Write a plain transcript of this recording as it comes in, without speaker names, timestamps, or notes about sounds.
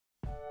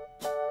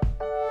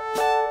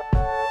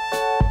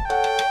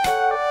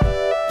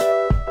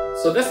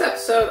So this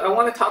episode, I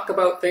want to talk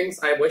about things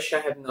I wish I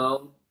had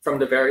known from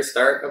the very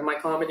start of my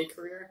comedy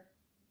career.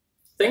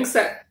 Things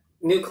that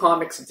new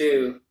comics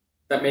do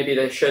that maybe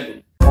they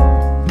shouldn't. So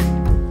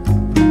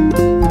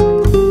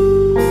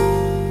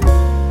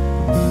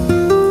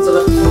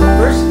the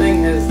first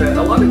thing is that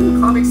a lot of new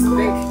comics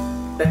think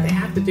that they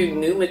have to do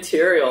new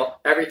material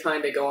every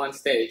time they go on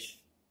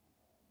stage.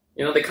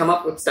 You know, they come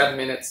up with 7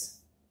 minutes,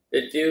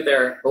 they do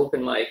their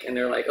open mic, and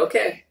they're like,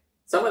 okay,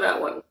 some of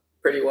that went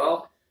pretty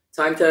well.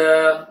 Time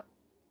to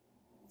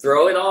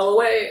throw it all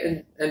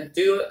away and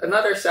do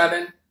another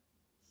 7.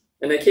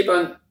 And they keep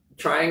on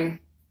trying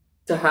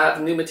to have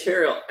new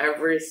material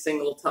every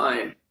single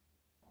time.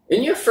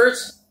 In your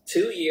first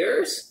 2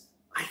 years,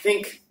 I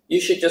think you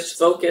should just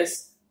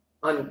focus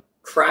on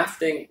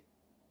crafting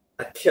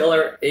a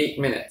killer 8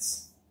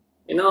 minutes.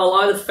 You know, a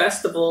lot of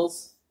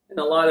festivals and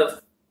a lot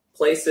of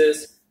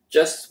places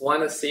just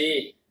want to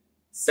see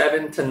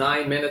 7 to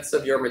 9 minutes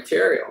of your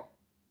material.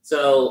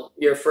 So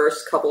your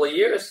first couple of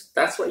years,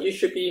 that's what you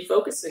should be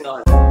focusing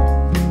on.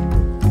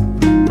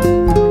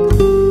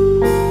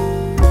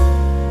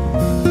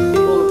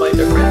 People invite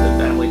their friends and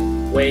family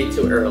way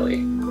too early.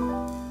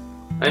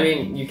 I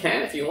mean, you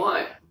can if you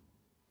want.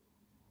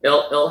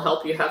 It'll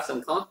help you have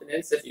some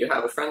confidence if you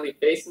have a friendly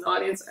face in the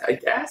audience, I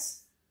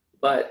guess.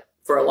 But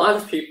for a lot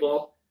of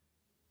people,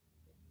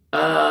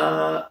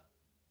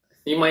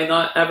 you might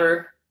not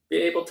ever be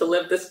able to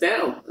live this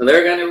down.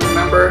 They're going to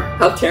remember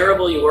how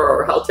terrible you were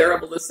or how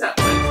terrible the set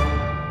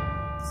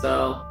went.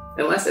 So,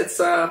 unless it's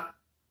a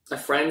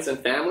friends and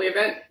family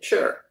event,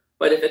 sure.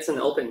 But if it's an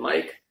open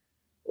mic,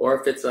 or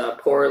if it's a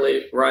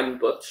poorly run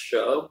booked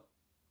show,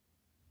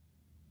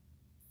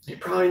 you're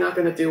probably not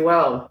going to do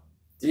well.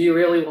 Do you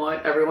really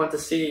want everyone to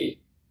see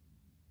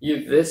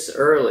you this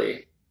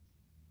early?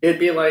 It'd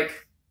be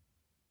like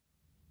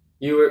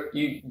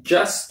you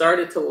just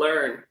started to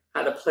learn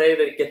how to play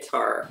the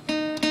guitar.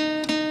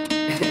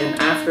 And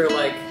after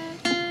like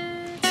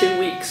 2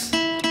 weeks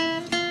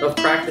of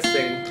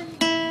practicing,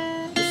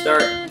 you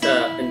start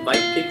to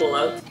invite people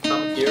out to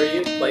come hear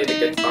you play the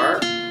guitar.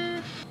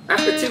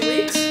 After 2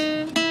 weeks,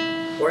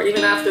 or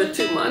even after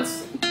 2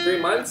 months, 3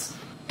 months,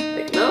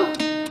 like no,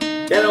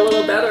 get a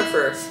little better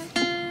first.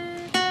 I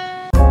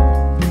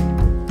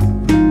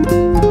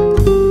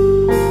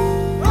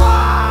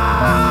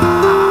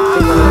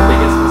think one of the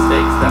biggest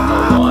mistakes that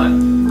a lot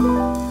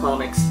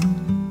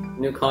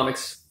new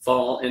comics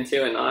fall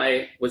into, and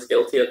I was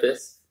guilty of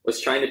this,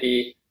 was trying to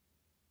be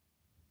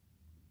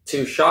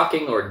too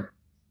shocking or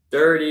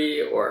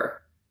dirty,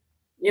 or,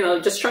 you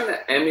know, just trying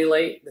to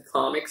emulate the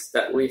comics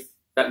that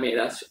made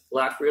us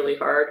laugh really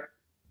hard.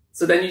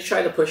 So then you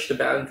try to push the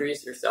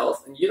boundaries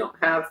yourself, and you don't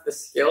have the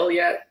skill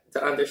yet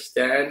to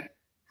understand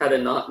how to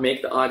not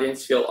make the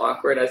audience feel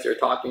awkward as you're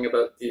talking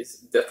about these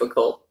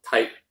difficult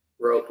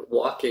tightrope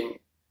walking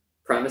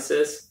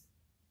premises.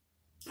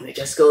 And it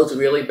just goes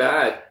really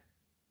bad.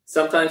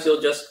 Sometimes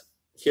you'll just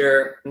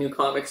hear new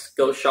comics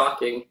go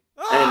shocking,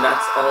 and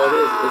that's all it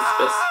is. It's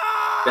just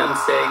them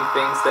saying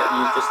things that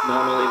you just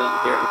normally don't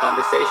hear in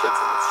conversations.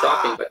 And it's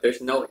shocking, but there's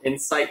no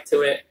insight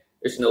to it.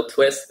 There's no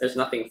twist. There's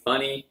nothing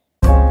funny.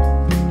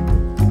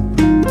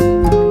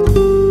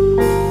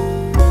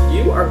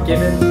 You are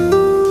given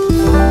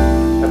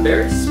a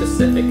very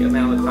specific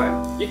amount of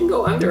time. You can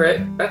go under it.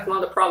 That's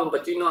not a problem,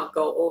 but do not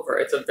go over.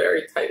 It's a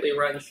very tightly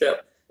run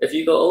ship. If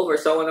you go over,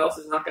 someone else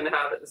is not going to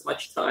have as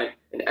much time.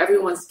 And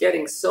everyone's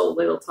getting so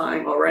little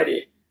time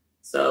already.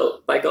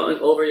 So by going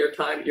over your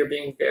time, you're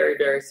being very,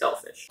 very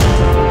selfish.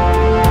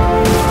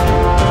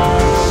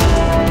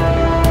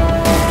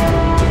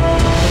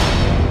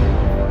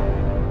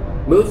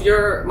 Move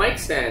your mic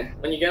stand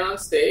when you get on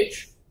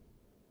stage.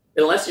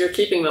 Unless you're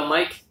keeping the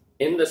mic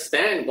in the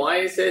stand, why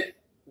is it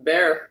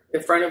there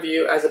in front of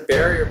you as a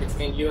barrier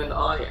between you and the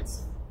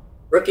audience?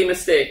 Rookie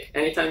mistake.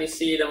 Anytime you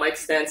see the mic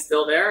stand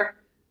still there,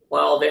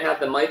 while they have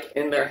the mic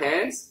in their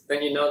hands,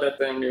 then you know that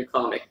they're a new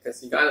comic,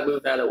 because you gotta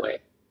move that away.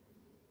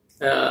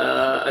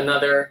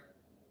 Another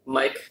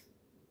mic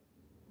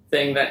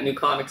thing that new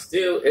comics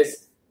do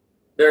is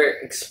they're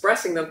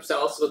expressing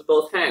themselves with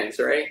both hands,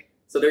 right?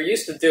 So they're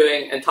used to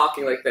doing and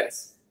talking like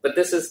this, but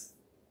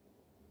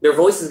their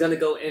voice is gonna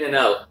go in and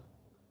out.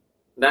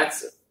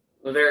 That's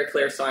a very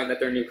clear sign that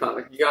they're a new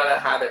comic. You gotta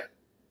have it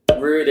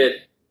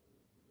rooted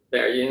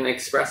there. You didn't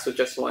express with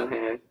just one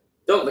hand.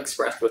 Don't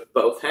express with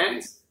both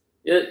hands.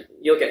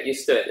 You'll get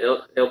used to it.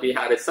 It'll be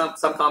habit. Some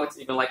comics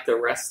even like to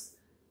rest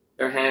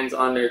their hands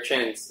on their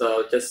chins,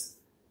 so just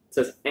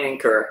to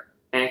anchor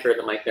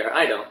the mic there.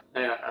 I don't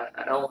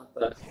want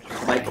the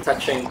mic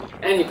touching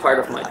any part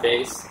of my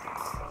face.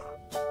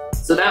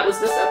 So that was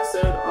this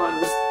episode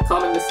on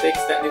common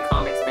mistakes that new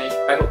comics make.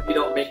 I hope you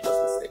don't make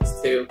those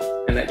mistakes too,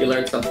 and that you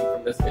learned something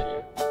from this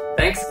video.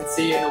 Thanks, and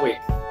see you in a week.